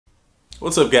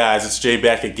What's up guys, it's Jay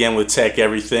back again with Tech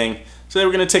Everything. Today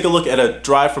we're going to take a look at a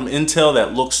drive from Intel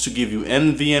that looks to give you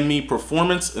NVMe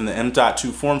performance in the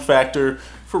M.2 form factor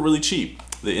for really cheap,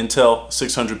 the Intel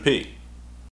 600P.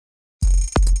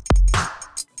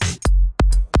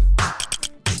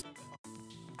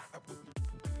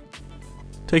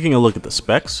 Taking a look at the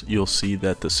specs, you'll see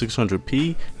that the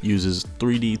 600P uses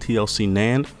 3D TLC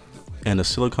NAND and a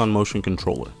Silicon Motion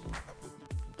controller.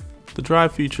 The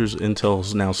drive features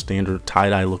Intel's now standard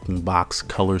tie-dye looking box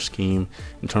color scheme.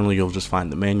 Internally you'll just find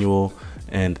the manual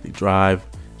and the drive.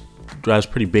 The drive's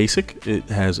pretty basic. It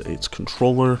has its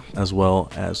controller as well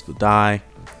as the die.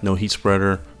 No heat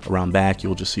spreader. Around back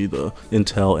you'll just see the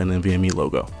Intel and NVMe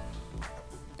logo.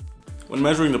 When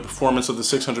measuring the performance of the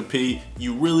 600P,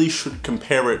 you really should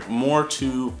compare it more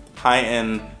to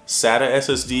high-end SATA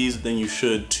SSDs than you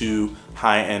should to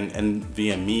high-end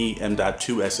NVMe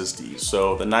M.2 SSDs.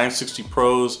 So the 960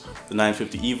 Pros, the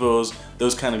 950 Evos,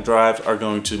 those kind of drives are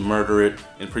going to murder it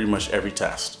in pretty much every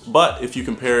test. But if you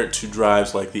compare it to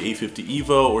drives like the 850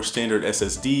 Evo or standard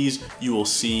SSDs, you will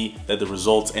see that the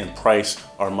results and price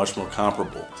are much more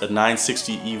comparable. The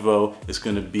 960 Evo is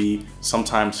going to be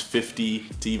sometimes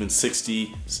 $50 to even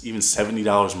 $60, even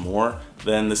 $70 more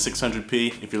than the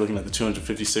 600P if you're looking at the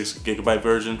 256 gigabyte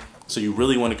version. So you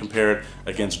really want to compare it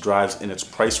against drives in its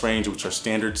price range, which are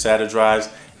standard SATA drives,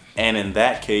 and in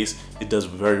that case it does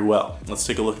very well. Let's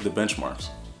take a look at the benchmarks.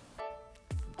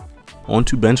 On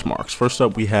to benchmarks. First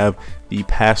up we have the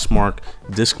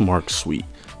CrystalDiskMark suite.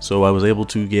 So I was able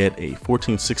to get a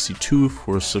 1462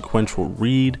 for a sequential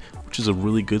read, which is a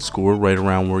really good score, right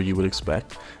around where you would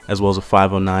expect, as well as a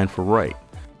 509 for write.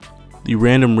 The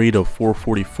random read of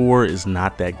 444 is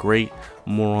not that great,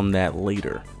 more on that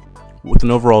later. With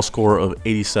an overall score of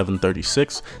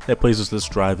 8736, that places this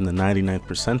drive in the 99th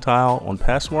percentile on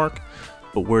PassMark,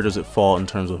 but where does it fall in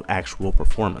terms of actual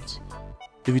performance?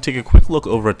 If you take a quick look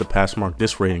over at the PassMark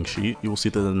disk rating sheet, you will see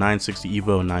that the 960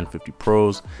 Evo and 950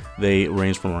 Pros, they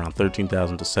range from around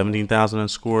 13,000 to 17,000 in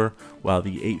score, while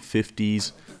the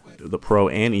 850s, the Pro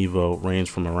and Evo, range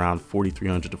from around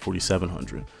 4,300 to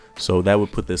 4,700. So that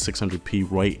would put the 600P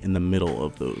right in the middle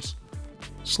of those.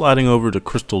 Sliding over to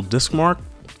CrystalDiskMark,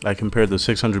 I compared the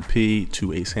 600P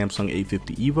to a Samsung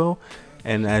 850 Evo,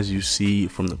 and as you see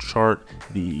from the chart,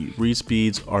 the read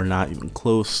speeds are not even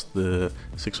close. The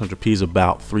 600P is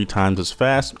about 3 times as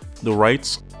fast. The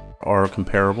writes are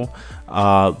comparable.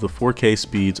 The 4K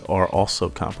speeds are also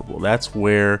comparable. That's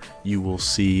where you will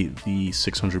see the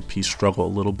 600P struggle a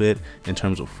little bit in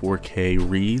terms of 4K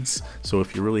reads. So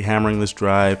if you're really hammering this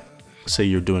drive, say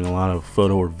you're doing a lot of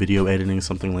photo or video editing,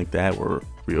 something like that, where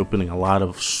you're opening a lot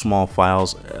of small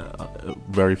files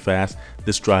very fast,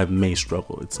 this drive may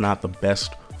struggle. It's not the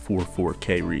best for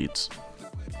 4K reads.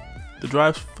 The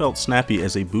drive felt snappy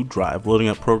as a boot drive, loading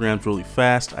up programs really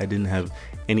fast. I didn't have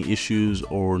any issues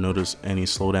or notice any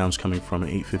slowdowns coming from an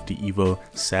 850 Evo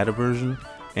SATA version,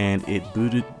 and it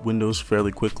booted Windows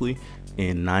fairly quickly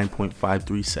in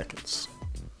 9.53 seconds.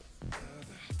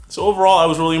 So overall, I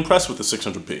was really impressed with the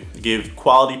 600P. It gave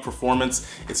quality performance.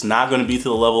 It's not going to be to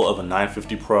the level of a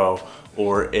 950 Pro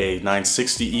or a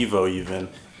 960 Evo even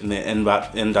in the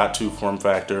M.2 form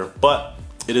factor, but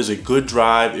it is a good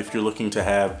drive if you're looking to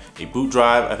have a boot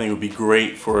drive. I think it would be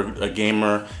great for a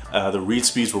gamer. The read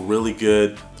speeds were really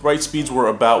good. The write speeds were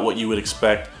about what you would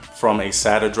expect from a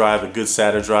SATA drive, a good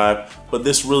SATA drive, but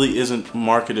this really isn't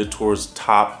marketed towards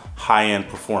top high-end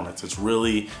performance. It's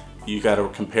really, you got to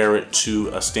compare it to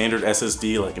a standard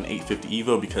SSD like an 850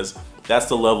 Evo, because that's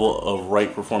the level of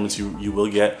write performance you will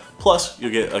get. Plus,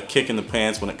 you'll get a kick in the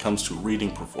pants when it comes to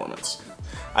reading performance.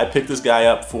 I picked this guy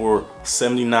up for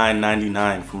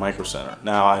 $79.99 from Micro Center.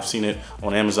 Now, I've seen it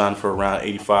on Amazon for around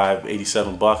 85,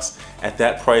 87 bucks. At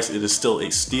that price, it is still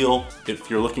a steal. If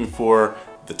you're looking for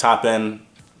the top end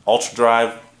ultra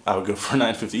drive, I would go for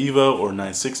 950 Evo or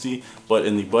 960, but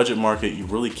in the budget market, you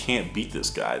really can't beat this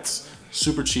guy. It's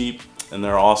super cheap, and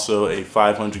there are also a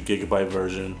 500 gigabyte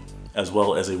version as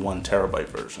well as a 1 terabyte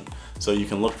version. So you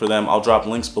can look for them. I'll drop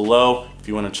links below if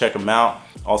you want to check them out.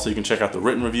 Also, you can check out the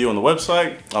written review on the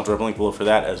website. I'll drop a link below for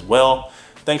that as well.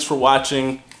 Thanks for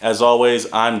watching. As always,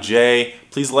 I'm Jay.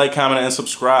 Please like, comment, and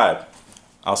subscribe.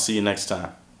 I'll see you next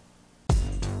time.